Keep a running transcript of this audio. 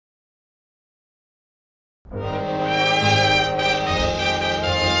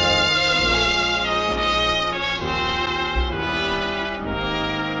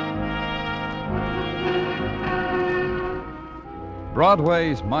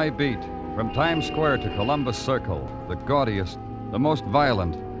Broadway's My Beat, from Times Square to Columbus Circle, the gaudiest, the most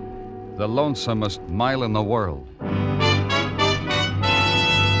violent, the lonesomest mile in the world.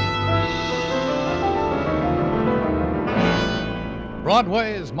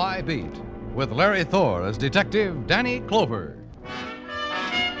 Broadway's My Beat, with Larry Thor as Detective Danny Clover.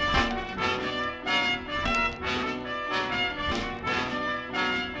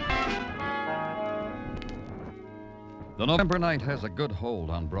 The November night has a good hold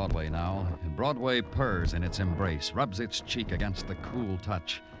on Broadway now, and Broadway purrs in its embrace, rubs its cheek against the cool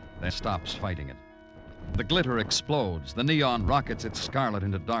touch, then stops fighting it. The glitter explodes, the neon rockets its scarlet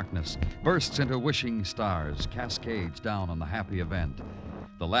into darkness, bursts into wishing stars, cascades down on the happy event.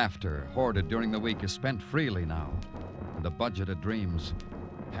 The laughter, hoarded during the week, is spent freely now, and the budgeted dreams.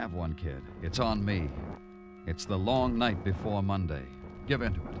 Have one, kid. It's on me. It's the long night before Monday. Give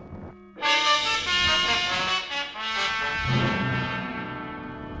into it.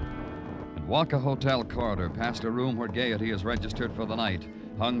 Walk a hotel corridor past a room where gaiety is registered for the night,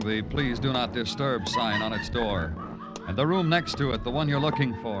 hung the Please Do Not Disturb sign on its door. And the room next to it, the one you're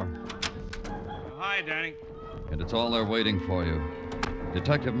looking for. Hi, Danny. And it's all there waiting for you.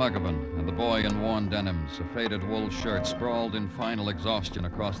 Detective Muggavan and the boy in worn denims, a faded wool shirt sprawled in final exhaustion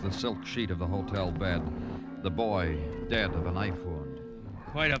across the silk sheet of the hotel bed. The boy, dead of a knife wound.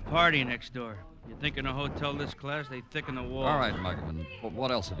 Quite a party next door. You think in a hotel this class, they thicken the walls. All right, Muggavan.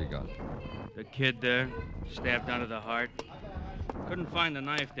 What else have you got? The kid there, stabbed under the heart. Couldn't find the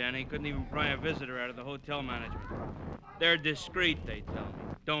knife, Danny. Couldn't even pry a visitor out of the hotel management. They're discreet, they tell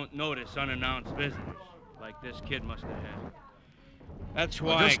me. Don't notice unannounced visitors, like this kid must have had. That's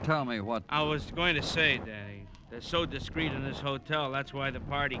why... Well, just tell me what... I was going to say, Danny, they're so discreet in this hotel, that's why the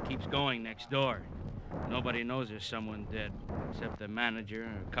party keeps going next door. Nobody knows there's someone dead, except the manager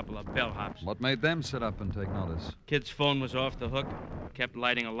and a couple of bellhops. What made them sit up and take notice? Kid's phone was off the hook. Kept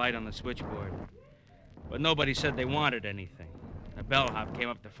lighting a light on the switchboard. But nobody said they wanted anything. A bellhop came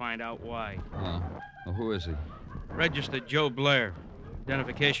up to find out why. Well, who is he? Registered Joe Blair.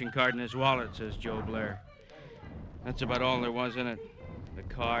 Identification card in his wallet says Joe Blair. That's about all there was in it. The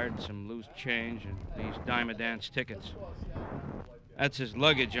card, some loose change, and these dime-a-dance tickets. That's his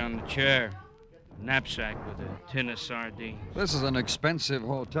luggage on the chair. Knapsack with a tin of sardines. This is an expensive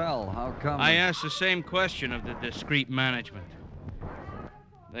hotel. How come... I asked the same question of the discreet management.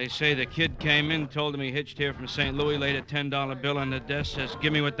 They say the kid came in, told him he hitched here from St. Louis, laid a $10 bill on the desk, says,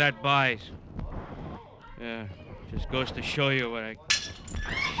 "Give me what that buys." Yeah, just goes to show you what I...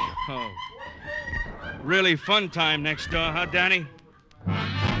 Oh. Really fun time next door, huh, Danny?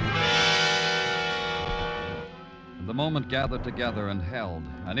 The moment gathered together and held,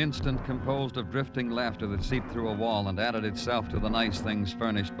 an instant composed of drifting laughter that seeped through a wall and added itself to the nice things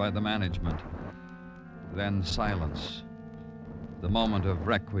furnished by the management. Then silence. The moment of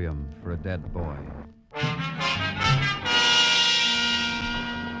requiem for a dead boy.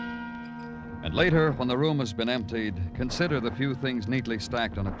 And later, when the room has been emptied, consider the few things neatly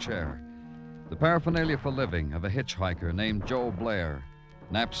stacked on a chair. The paraphernalia for living of a hitchhiker named Joe Blair.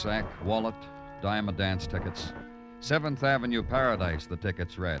 Knapsack, wallet, dime-a-dance tickets. 7th Avenue Paradise, the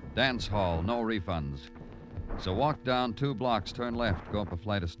tickets read. Dance hall, no refunds. So walk down 2 blocks, turn left, go up a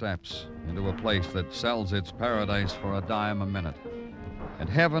flight of steps into a place that sells its paradise for $10 a minute. And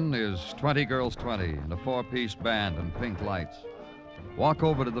heaven is 20 girls 20 and a 4-piece band and pink lights. Walk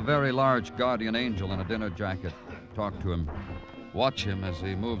over to the very large guardian angel in a dinner jacket. Talk to him. Watch him as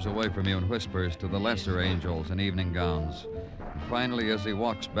he moves away from you and whispers to the lesser angels in evening gowns. And finally, as he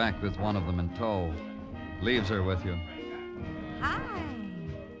walks back with one of them in tow, leaves her with you. Hi.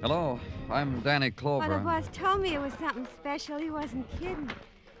 Hello, I'm Danny Clover. Well, the boss told me it was something special. He wasn't kidding.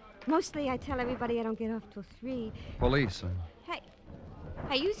 Mostly I tell everybody I don't get off till 3. Police.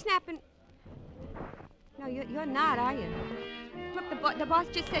 Hey, you snapping? No, you're not, are you? Look, the boss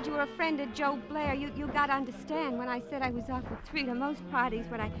just said you were a friend of Joe Blair. You got to understand when I said I was off at 3 to most parties,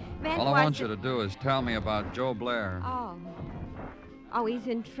 what I meant was... All I want you to do is tell me about Joe Blair. Oh, he's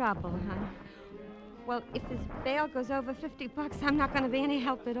in trouble, huh? Well, if his bail goes over $50, I'm not going to be any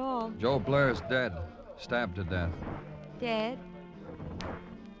help at all. Joe Blair's dead. Stabbed to death. Dead?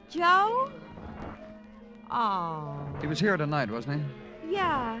 Joe? Oh. He was here tonight, wasn't he?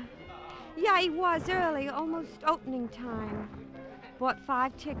 Yeah, he was early, almost opening time. Bought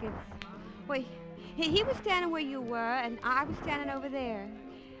 5 tickets. Well, he was standing where you were, and I was standing over there.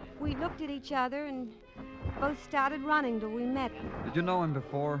 We looked at each other and both started running till we met. Did you know him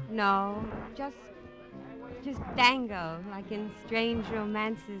before? No, just Just Dango, like in Strange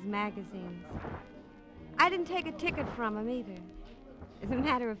Romances magazines. I didn't take a ticket from him either. As a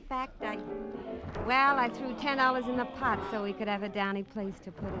matter of fact, I threw $10 in the pot so he could have a downy place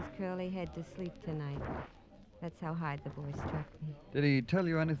to put his curly head to sleep tonight. That's how hard the boy struck me. Did he tell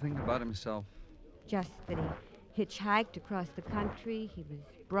you anything about himself? Just that he hitchhiked across the country, he was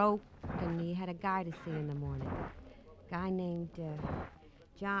broke, and he had a guy to see in the morning. A guy named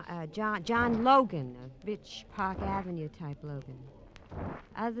John Logan, a rich Park Avenue type Logan.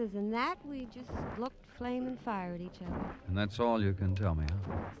 Other than that, we just looked flame and fire at each other. And that's all you can tell me,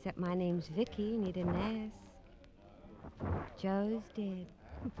 huh? Except my name's Vicky, and he didn't ask. Joe's dead.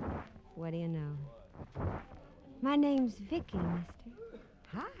 What do you know? My name's Vicky, mister.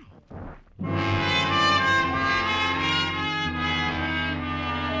 Hi.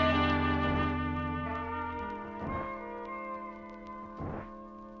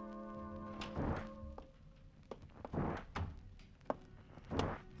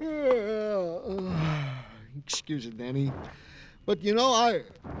 Excuse it, Danny. But, you know,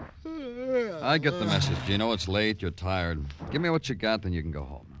 I get the message, Gino. It's late. You're tired. Give me what you got, then you can go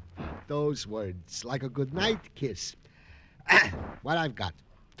home. Those words, like a goodnight kiss. What I've got.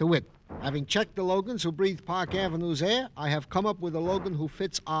 To wit, having checked the Logans who breathe Park Avenue's air, I have come up with a Logan who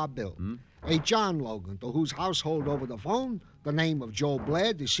fits our bill. A John Logan, to whose household over the phone, the name of Joe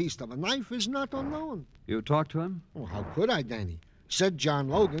Blair, deceased of a knife, is not unknown. You talked to him? Oh, how could I, Danny? Said John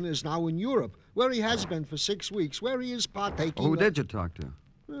Logan is now in Europe, where he has been for 6 weeks, where he is partaking... Who did you talk to?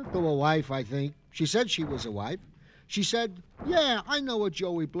 To a wife, I think. She said she was a wife. She said, yeah, I know a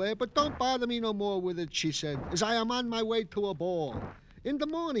Joey Blair, but don't bother me no more with it, she said, as I am on my way to a ball. In the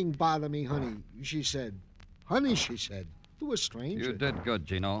morning, bother me, honey, she said. Honey, she said, to a stranger. You did good,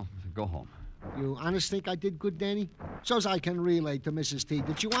 Gino. Go home. You honest think I did good, Danny? So's I can relay to Mrs. T.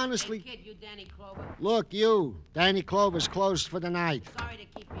 Did you honestly... Hey, kid, you Danny Clover? Look, you. Danny Clover's closed for the night. Sorry to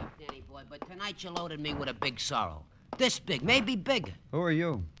keep you up, Danny boy, but tonight you loaded me with a big sorrow. This big, maybe bigger. Who are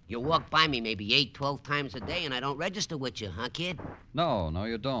you? You walk by me maybe 8, 12 times a day, and I don't register with you, huh, kid? No,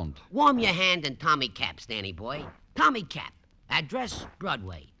 you don't. Warm your hand in Tommy Cap's, Danny boy. Tommy Cap. Address,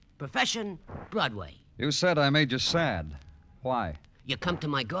 Broadway. Profession, Broadway. You said I made you sad. Why? You come to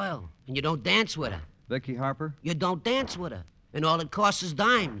my girl, and you don't dance with her. Vicky Harper? You don't dance with her, and all it costs is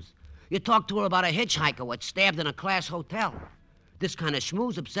dimes. You talk to her about a hitchhiker what stabbed in a class hotel. This kind of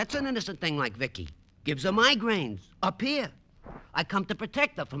schmooze upsets an innocent thing like Vicky. Gives her migraines. Up here. I come to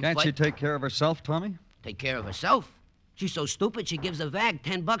protect her from... Can't she take care of herself, Tommy? Take care of herself? She's so stupid she gives a vag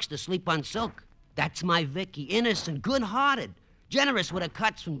 $10 to sleep on silk. That's my Vicky. Innocent, good-hearted, generous with her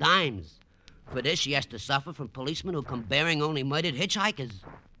cuts from dimes. For this, she has to suffer from policemen who come bearing only murdered hitchhikers.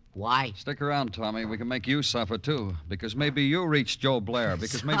 Why? Stick around, Tommy. We can make you suffer, too. Because maybe you reached Joe Blair.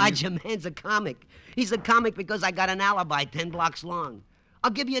 Because maybe... Sarge, your man's a comic. He's a comic because I got an alibi 10 blocks long.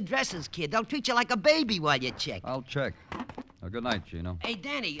 I'll give you addresses, kid. They'll treat you like a baby while you check. I'll check. Well, good night, Gino. Hey,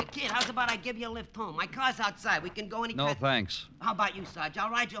 Danny, kid, how's about I give you a lift home? My car's outside. We can go any... No, thanks. How about you, Sarge? I'll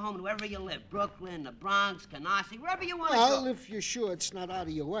ride you home to wherever you live. Brooklyn, the Bronx, Canarsie, wherever you want to Well, go. if you're sure it's not out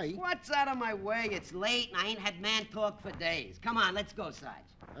of your way. What's out of my way? It's late, and I ain't had man talk for days. Come on, let's go,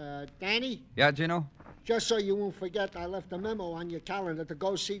 Sarge. Danny? Yeah, Gino? Just so you won't forget, I left a memo on your calendar to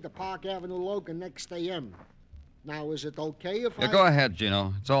go see the Park Avenue Logan next AM. Now, is it okay if Yeah, go ahead,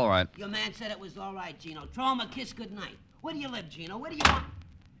 Gino. It's all right. Your man said it was all right, Gino. Throw him a kiss goodnight. Where do you live, Gino? Where do you want...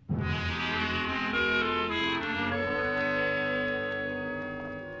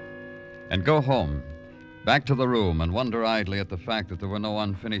 And go home. Back to the room and wonder idly at the fact that there were no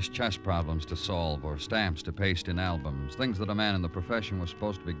unfinished chess problems to solve or stamps to paste in albums, things that a man in the profession was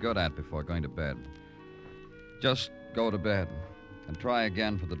supposed to be good at before going to bed. Just go to bed and try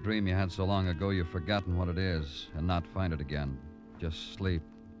again for the dream you had so long ago you've forgotten what it is and not find it again. Just sleep.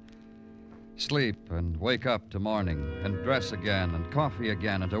 Sleep and wake up to morning and dress again and coffee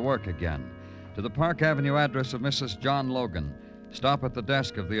again and to work again. To the Park Avenue address of Mrs. John Logan. Stop at the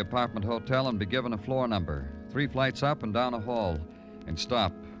desk of the apartment hotel and be given a floor number. 3 flights up and down a hall. And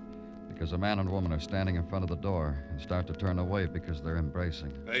stop, because a man and woman are standing in front of the door and start to turn away because they're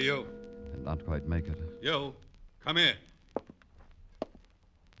embracing. Hey, you. And not quite make it. You, come here.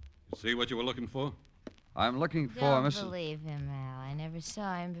 You see what you were looking for? I'm looking for Don't Mrs. believe him, Al. I never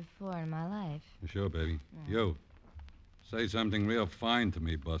saw him before in my life. Sure, baby. You. Say something real fine to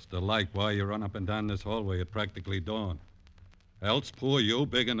me, Buster, like why you run up and down this hallway at practically dawn. Else, poor you,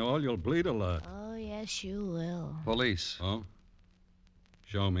 big and all, you'll bleed a lot. Oh, yes, you will. Police. Oh?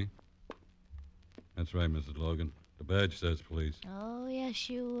 Show me. That's right, Mrs. Logan. The badge says police. Oh, yes,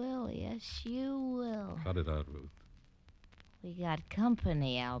 you will. Yes, you will. Cut it out, Ruth. We got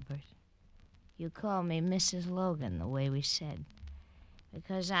company, Albert. you call me Mrs. Logan, the way we said.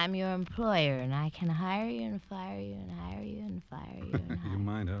 Because I'm your employer, and I can hire you and fire you and hire you and fire you and hire You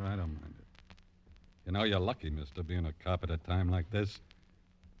mind her? I don't mind it. You know, you're lucky, mister, being a cop at a time like this.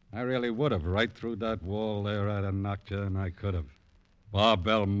 I really would have. Right through that wall there, I'd have knocked you, and I could have.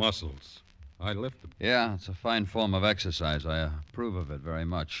 Barbell muscles. I lift them. Yeah, it's a fine form of exercise. I approve of it very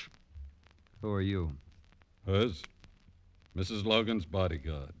much. Who are you? Hers? Mrs. Logan's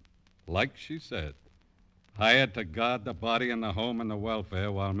bodyguard. Like she said. Hired to guard the body and the home and the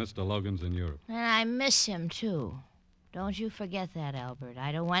welfare while Mr. Logan's in Europe. And I miss him, too. Don't you forget that, Albert.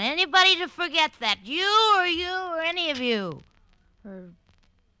 I don't want anybody to forget that. You or any of you. Or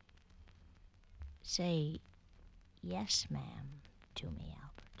say, yes, ma'am, to me,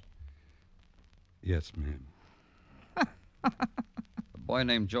 Albert. Yes, ma'am. A boy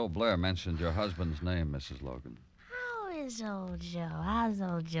named Joe Blair mentioned your husband's name, Mrs. Logan. How is old Joe? How's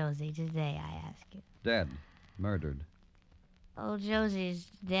old Josie today, I ask you? Dead. Murdered. Old Josie's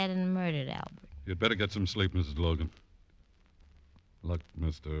dead and murdered, Albert. You'd better get some sleep, Mrs. Logan. Look,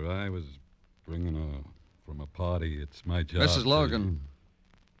 mister, I was bringing her from a party. It's my job. Mrs. Logan,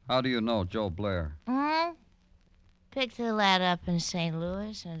 how do you know Joe Blair? Picked the lad up in St.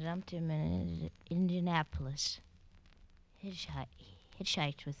 Louis and dumped him in Indianapolis.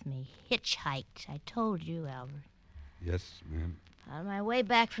 Hitchhiked with me. Hitchhiked. I told you, Albert. Yes, ma'am. On my way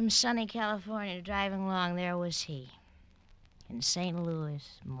back from sunny California, driving along, there was he. In St. Louis,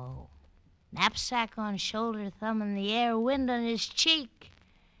 Mo. Knapsack on shoulder, thumb in the air, wind on his cheek.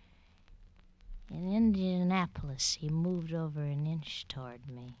 In Indianapolis, he moved over an inch toward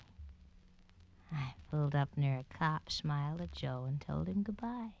me. I pulled up near a cop, smiled at Joe, and told him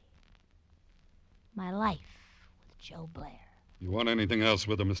goodbye. My life with Joe Blair. You want anything else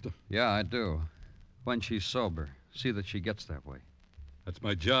with her, mister? Yeah, I do. When she's sober, see that she gets that way. That's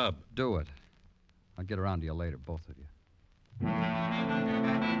my job. Do it. I'll get around to you later, both of you.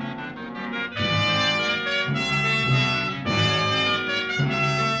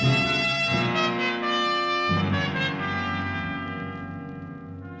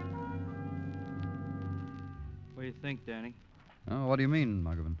 What do you think, Danny? Oh, what do you mean,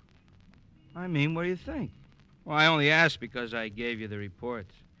 Muggavan? I mean, what do you think? Well, I only asked because I gave you the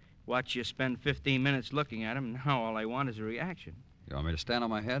reports. Watch you spend 15 minutes looking at them, and now all I want is a reaction. You want me to stand on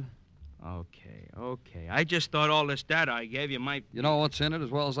my head? Okay. I just thought all this data I gave you might... You know what's in it as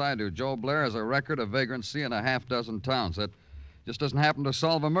well as I do. Joe Blair has a record of vagrancy in a half dozen towns. That just doesn't happen to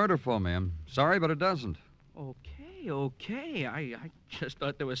solve a murder for me. I'm sorry, but it doesn't. Okay. I just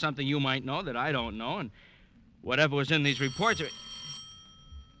thought there was something you might know that I don't know, and whatever was in these reports...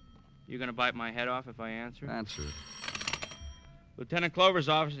 You gonna bite my head off if I answer? Answer. Lieutenant Clover's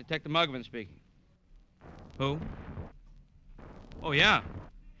office, Detective Muggavan speaking. Who? Oh, yeah.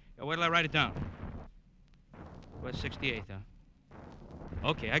 Where till I write it down? West 68th, huh?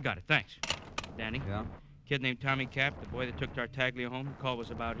 Okay, I got it. Thanks. Danny? Yeah? Kid named Tommy Cap, the boy that took Tartaglia home. The call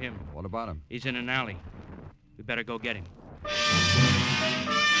was about him. What about him? He's in an alley. We better go get him.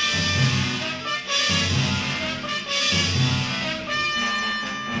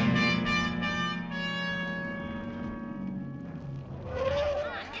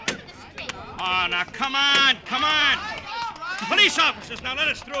 Oh, now, come on! Police officers, now let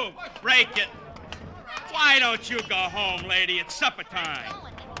us through. Break it. Why don't you go home, lady? It's supper time.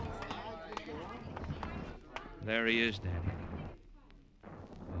 There he is, Danny.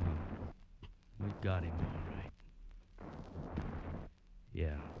 We got him, all right.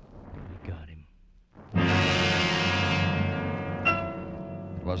 Yeah, we got him.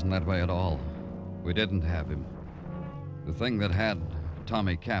 It wasn't that way at all. We didn't have him. The thing that had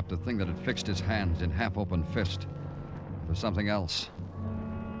Tommy Cap, the thing that had fixed his hands in half-open fist, was something else.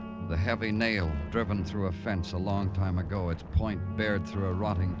 The heavy nail driven through a fence a long time ago, its point bared through a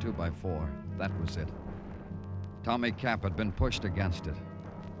rotting 2x4. That was it. Tommy Cap had been pushed against it,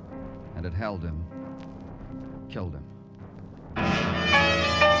 and it held him, killed him.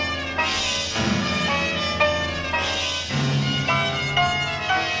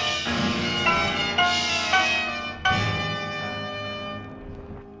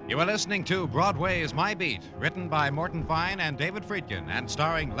 You are listening to Broadway is My Beat, written by Morton Fine and David Friedkin, and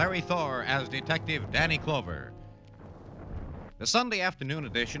starring Larry Thor as Detective Danny Clover. The Sunday afternoon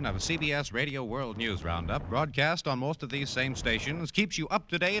edition of CBS Radio World News Roundup, broadcast on most of these same stations, keeps you up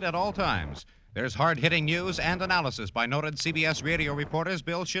to date at all times. There's hard-hitting news and analysis by noted CBS radio reporters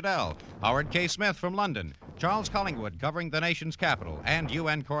Bill Shadell, Howard K. Smith from London, Charles Collingwood covering the nation's capital, and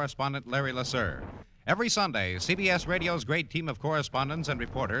UN correspondent Larry Lasser. Every Sunday, CBS Radio's great team of correspondents and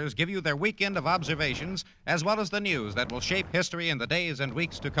reporters give you their weekend of observations as well as the news that will shape history in the days and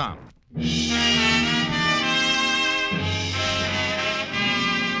weeks to come.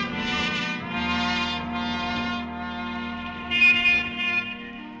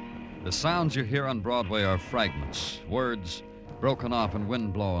 The sounds you hear on Broadway are fragments, words broken off and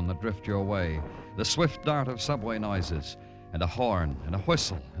wind-blown that drift your way, the swift dart of subway noises, and a horn and a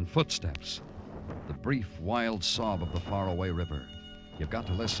whistle and footsteps, the brief, wild sob of the faraway river. You've got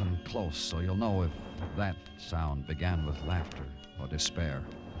to listen close so you'll know if that sound began with laughter or despair.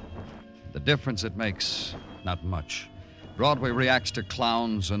 The difference it makes, not much. Broadway reacts to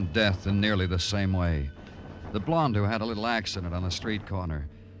clowns and death in nearly the same way. The blonde who had a little accident on a street corner,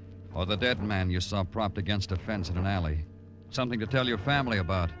 or the dead man you saw propped against a fence in an alley. Something to tell your family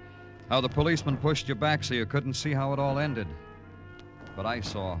about. How the policeman pushed you back so you couldn't see how it all ended. But I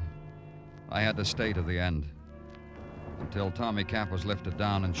saw. I had to stay to the end. Until Tommy Cap was lifted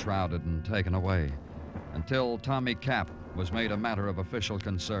down and shrouded and taken away. Until Tommy Cap was made a matter of official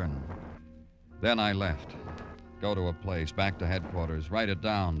concern. Then I left. Go to a place, back to headquarters, write it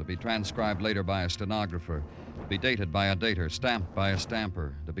down, to be transcribed later by a stenographer, to be dated by a dater, stamped by a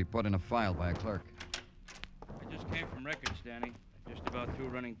stamper, to be put in a file by a clerk. I just came from records, Danny. Just about through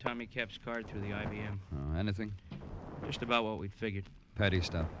running Tommy Cap's card through the IBM. Anything? Just about what we'd figured. Petty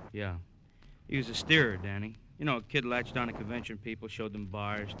stuff. Yeah. He was a steerer, Danny. You know, a kid latched on to convention people, showed them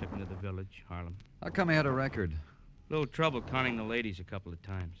bars, took them to the village, Harlem. How come he had a record? Little trouble conning the ladies a couple of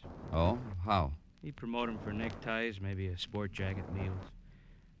times. Oh? How? He'd promote them for neckties, maybe a sport jacket, meals.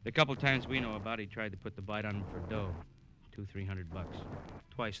 The couple times we know about, he tried to put the bite on them for dough. $200-300.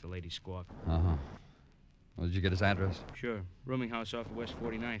 Twice the lady squawked. Uh-huh. Well, did you get his address? Sure. Rooming house off of West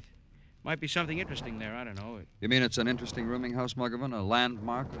 49th. Might be something interesting there, I don't know. You mean it's an interesting rooming house, Muggavan? A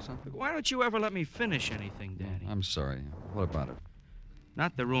landmark or something? Why don't you ever let me finish anything, Danny? I'm sorry. What about it?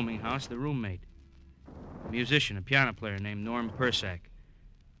 Not the rooming house, the roommate. A musician, a piano player named Norm Persack.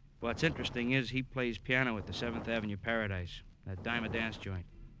 What's interesting is he plays piano at the 7th Avenue Paradise, that dime a dance joint.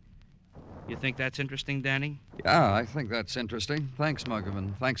 You think that's interesting, Danny? Yeah, I think that's interesting. Thanks,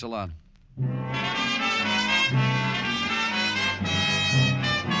 Muggavan. Thanks a lot.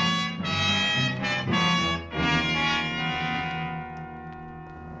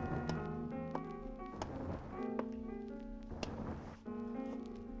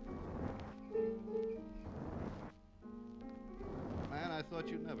 Man, I thought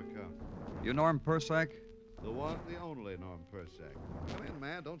you'd never come. You Norm Persack? The one, the only Norm Persack. Come in,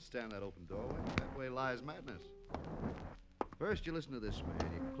 man. Don't stand in that open doorway. That way lies madness. First, you listen to this,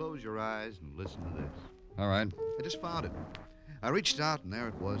 man. You close your eyes and listen to this. All right. I just found it. I reached out, and there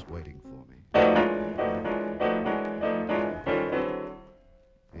it was waiting for me.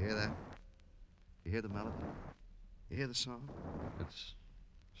 You hear that? You hear the melody? You hear the song? It's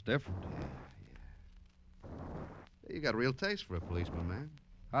different. You got a real taste for a policeman, man.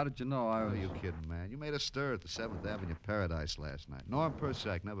 How did you know I was... Are you kidding, man? You made a stir at the 7th Avenue Paradise last night. Norm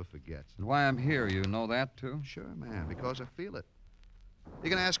Persack never forgets. And why I'm here, you know that, too? Sure, man, because I feel it.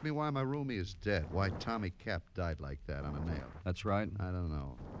 You're going to ask me why my roomie is dead, why Tommy Cap died like that on a nail. That's right. I don't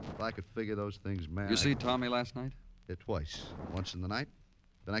know. If I could figure those things, man... You see Tommy last night? Yeah, twice. Once in the night,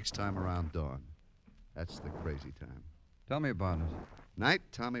 the next time around dawn. That's the crazy time. Tell me about it. Night,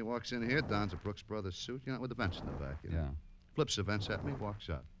 Tommy walks in here, dons a Brooks Brothers suit, with the vents in the back, Yeah. Flips the vents at me, walks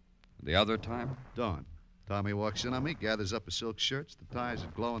out. The other time? Dawn. Tommy walks in on me, gathers up his silk shirts, the ties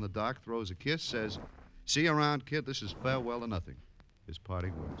that glow in the dark, throws a kiss, says, "See you around, kid. This is farewell to nothing." His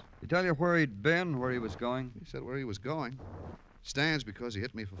parting words. He tell you where he'd been, where he was going? He said where he was going. Stands because he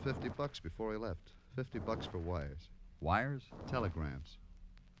hit me for $50 before he left. $50 for wires. Wires? Telegrams.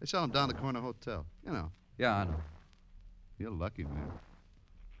 They sell them down the corner hotel. You know. Yeah, I know. You're lucky, man.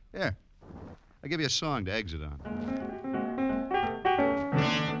 Here. I'll give you a song to exit on.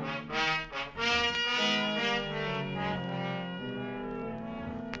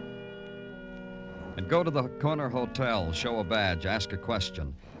 And go to the corner hotel, show a badge, ask a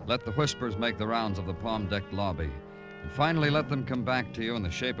question. Let the whispers make the rounds of the palm-decked lobby. And finally let them come back to you in the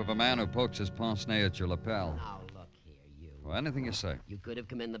shape of a man who pokes his pince-nez at your lapel. Now, look here, you. Well, anything you say. You could have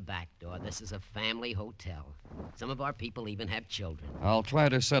come in the back door. This is a family hotel. Some of our people even have children. I'll try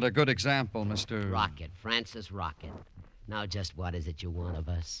to set a good example, Mr. Rocket, Francis Rocket. Now, just what is it you want of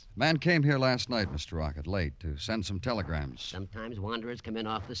us? Man came here last night, Mr. Rocket, late, to send some telegrams. Sometimes wanderers come in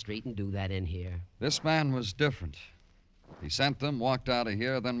off the street and do that in here. This man was different. He sent them, walked out of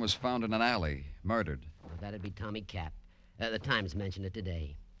here, then was found in an alley, murdered. Well, that'd be Tommy Cap. The Times mentioned it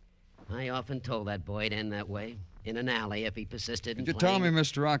today. I often told that boy it'd end that way, in an alley, if he persisted in Could you tell me, playing...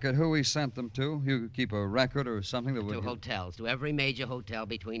 Mr. Rocket, who he sent them to? You keep a record or something that would... To hotels, to every major hotel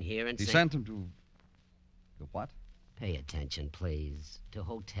between here and... He sent them to what? Pay attention, please. To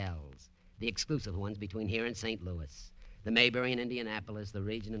hotels. The exclusive ones between here and St. Louis. The Mayberry in Indianapolis, the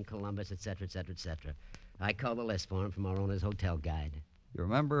Region in Columbus, etc., etc., etc. I called the list for him from our owner's hotel guide. You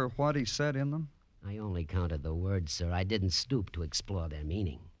remember what he said in them? I only counted the words, sir. I didn't stoop to explore their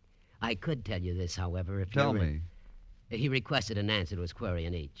meaning. I could tell you this, however, if Tell me. He requested an answer to his query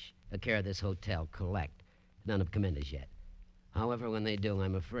in each. A care of this hotel, collect. None have come in as yet. However, when they do,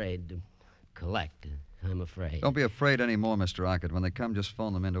 I'm afraid... collect. I'm afraid. Don't be afraid anymore, Mr. Rocket. When they come, just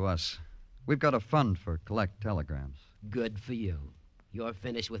phone them into us. We've got a fund for collect telegrams. Good for you. You're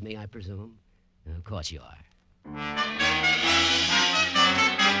finished with me, I presume? Of course you are.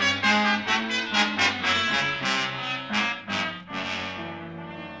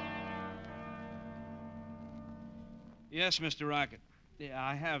 Yes, Mr. Rocket. Yeah,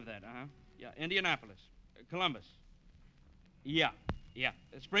 I have that, Yeah, Indianapolis. Columbus. Yeah.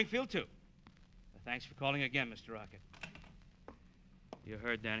 Springfield, too. Thanks for calling again, Mr. Rocket. You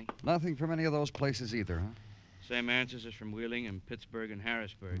heard, Danny? Nothing from any of those places either, huh? Same answers as from Wheeling and Pittsburgh and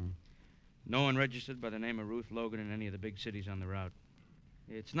Harrisburg. No one registered by the name of Ruth Logan in any of the big cities on the route.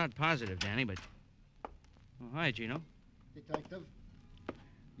 It's not positive, Danny, but... Oh, hi, Gino. Detective,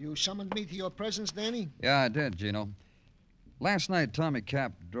 you summoned me to your presence, Danny? Yeah, I did, Gino. Last night, Tommy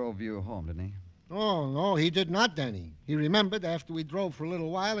Cap drove you home, didn't he? Oh, no, he did not, Danny. He remembered after we drove for a little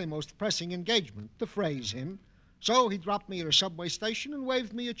while a most pressing engagement, to phrase him. So he dropped me at a subway station and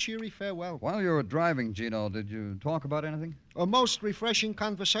waved me a cheery farewell. While you were driving, Gino, did you talk about anything? A most refreshing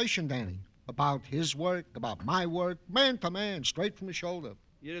conversation, Danny. About his work, about my work, man to man, straight from the shoulder.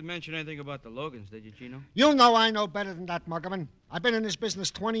 You didn't mention anything about the Logans, did you, Gino? You know I know better than that, Muggerman. I've been in this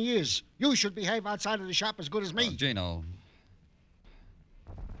business 20 years. You should behave outside of the shop as good as me. Gino,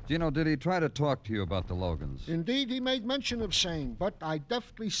 did he try to talk to you about the Logans? Indeed, he made mention of saying, but I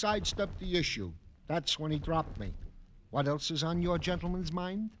deftly sidestepped the issue. That's when he dropped me. What else is on your gentleman's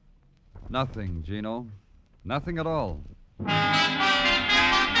mind? Nothing, Gino. Nothing at all.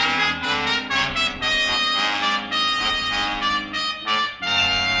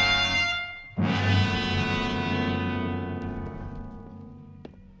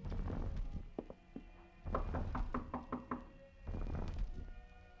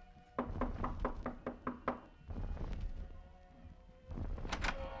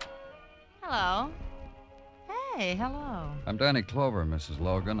 Hello. Hey, hello. I'm Danny Clover, Mrs.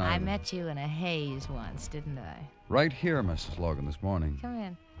 Logan. I met you in a haze once, didn't I? Right here, Mrs. Logan, this morning. Come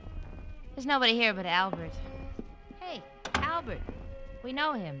in. There's nobody here but Albert. Hey, Albert. We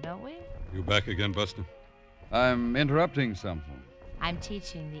know him, don't we? You back again, Buster? I'm interrupting something. I'm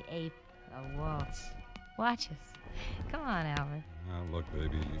teaching the ape a waltz. Watch us. Come on, Albert. Now, look,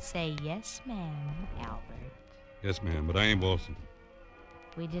 baby. Say yes, ma'am, Albert. Yes, ma'am, but I ain't waltzing.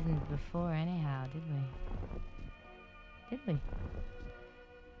 We didn't before anyhow, did we? Did we?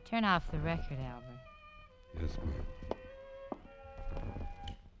 Turn off the record, Albert. Yes, ma'am.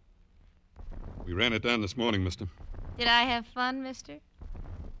 We ran it down this morning, mister. Did I have fun, mister?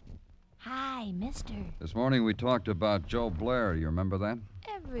 Hi, mister. This morning we talked about Joe Blair. You remember that?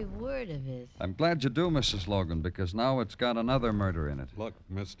 Every word of it. I'm glad you do, Mrs. Logan, because now it's got another murder in it. Look,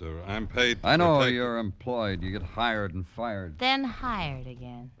 mister, I'm paid to I know protect... you're employed. You get hired and fired. Then hired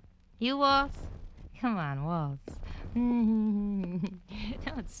again. You waltz? Come on, waltz.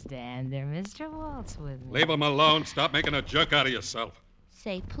 Don't stand there, mister. Waltz with me. Leave him alone. Stop making a jerk out of yourself.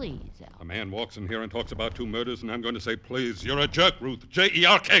 Say please, Al. A man walks in here and talks about 2 murders, and I'm going to say please. You're a jerk, Ruth.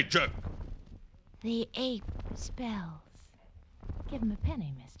 J-E-R-K, jerk. The ape spells. Give him a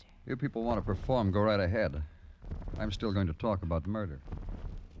penny, mister. You people want to perform, go right ahead. I'm still going to talk about murder.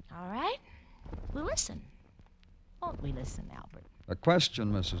 All right. We'll listen. Won't we listen, Albert? A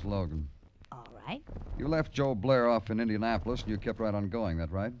question, Mrs. Logan. All right. You left Joe Blair off in Indianapolis, and you kept right on going,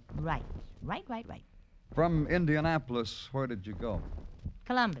 that right? Right. From Indianapolis, where did you go?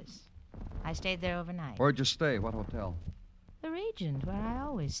 Columbus. I stayed there overnight. Where'd you stay? What hotel? The Regent, where I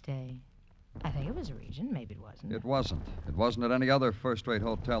always stay. I think it was a Regent. Maybe it wasn't. It wasn't. It wasn't at any other first-rate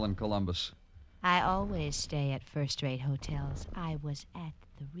hotel in Columbus. I always stay at first-rate hotels. I was at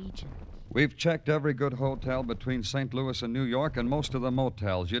the Regent. We've checked every good hotel between St. Louis and New York and most of the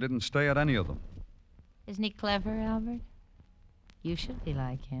motels. You didn't stay at any of them. Isn't he clever, Albert? You should be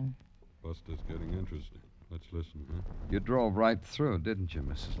like him. Buster's getting interesting. Let's listen, huh? You drove right through, didn't you,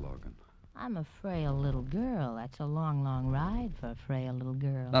 Mrs. Logan? I'm a frail little girl. That's a long, long ride for a frail little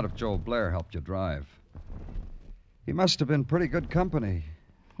girl. Not if Joe Blair helped you drive. He must have been pretty good company.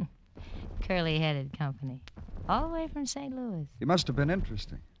 Curly-headed company. All the way from St. Louis. He must have been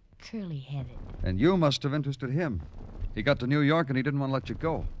interesting. Curly-headed. And you must have interested him. He got to New York and he didn't want to let you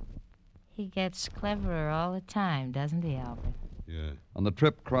go. He gets cleverer all the time, doesn't he, Albert? Yeah. On the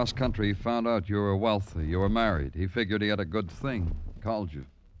trip cross-country, he found out you were wealthy, you were married. He figured he had a good thing. Called you.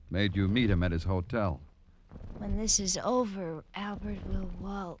 Made you meet him at his hotel. When this is over, Albert will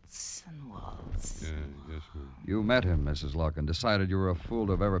waltz and waltz. Yeah, yes, ma'am. You met him, Mrs. Logan. Decided you were a fool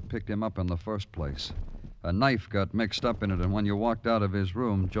to have ever picked him up in the first place. A knife got mixed up in it, and when you walked out of his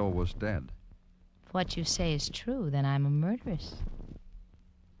room, Joe was dead. If what you say is true, then I'm a murderess.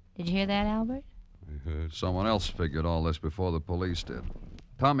 Did you hear that, Albert? I heard. Someone else figured all this before the police did.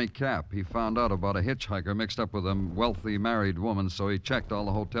 Tommy Cap, he found out about a hitchhiker mixed up with a wealthy married woman, so he checked all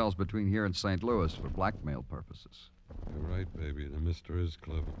the hotels between here and St. Louis for blackmail purposes. You're right, baby. The mister is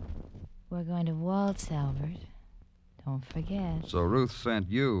clever. We're going to waltz, Albert. Don't forget. So Ruth sent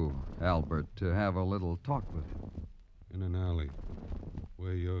you, Albert, to have a little talk with him. In an alley.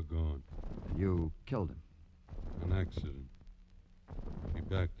 Where you're going. You killed him. An accident. He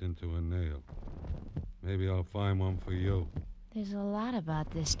backed into a nail. Maybe I'll find one for you. There's a lot about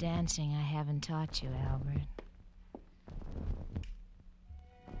this dancing I haven't taught you, Albert.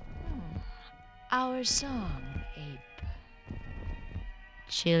 Our song, Ape.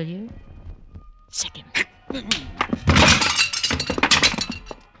 Chill you? Second.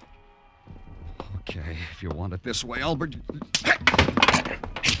 Okay, if you want it this way, Albert.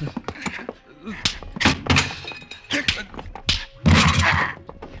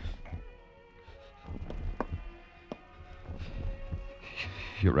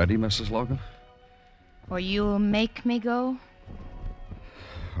 You ready, Mrs. Logan? Or you'll make me go?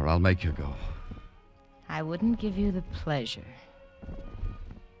 Or I'll make you go. I wouldn't give you the pleasure.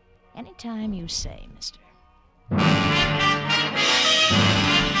 Anytime you say, mister.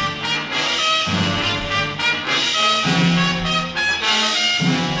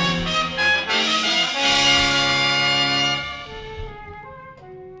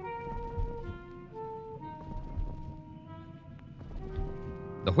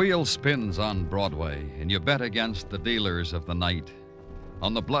 The wheel spins on Broadway, and you bet against the dealers of the night.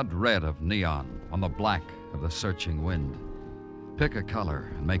 On the blood red of neon, on the black of the searching wind. Pick a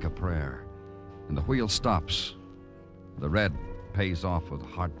color and make a prayer, and the wheel stops. The red pays off with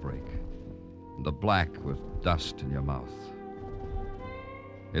heartbreak, and the black with dust in your mouth.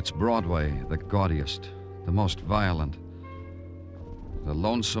 It's Broadway, the gaudiest, the most violent, the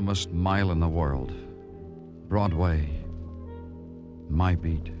lonesomest mile in the world. Broadway, my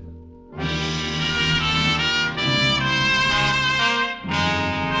beat.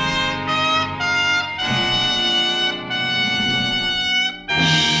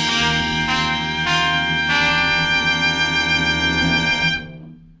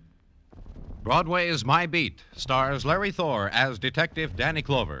 Broadway's My Beat stars Larry Thor as Detective Danny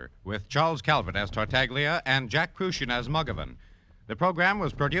Clover, with Charles Calvert as Tartaglia and Jack Crucian as Muggavan. The program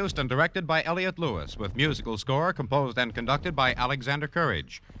was produced and directed by Elliott Lewis, with musical score composed and conducted by Alexander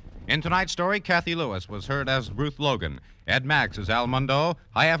Courage. In tonight's story, Kathy Lewis was heard as Ruth Logan, Ed Max as Al Mundo,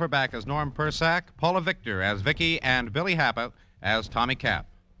 Hy Everback as Norm Persack, Paula Victor as Vicky, and Billy Happett as Tommy Cap.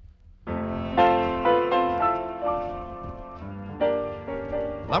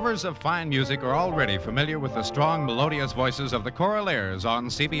 Lovers of fine music are already familiar with the strong, melodious voices of the Choraleers on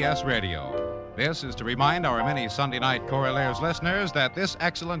CBS Radio. This is to remind our many Sunday night Choraleers listeners that this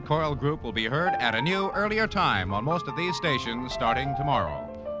excellent choral group will be heard at a new, earlier time on most of these stations starting tomorrow.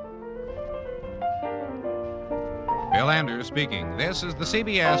 Bill Anders speaking. This is the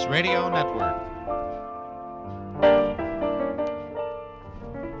CBS Radio Network.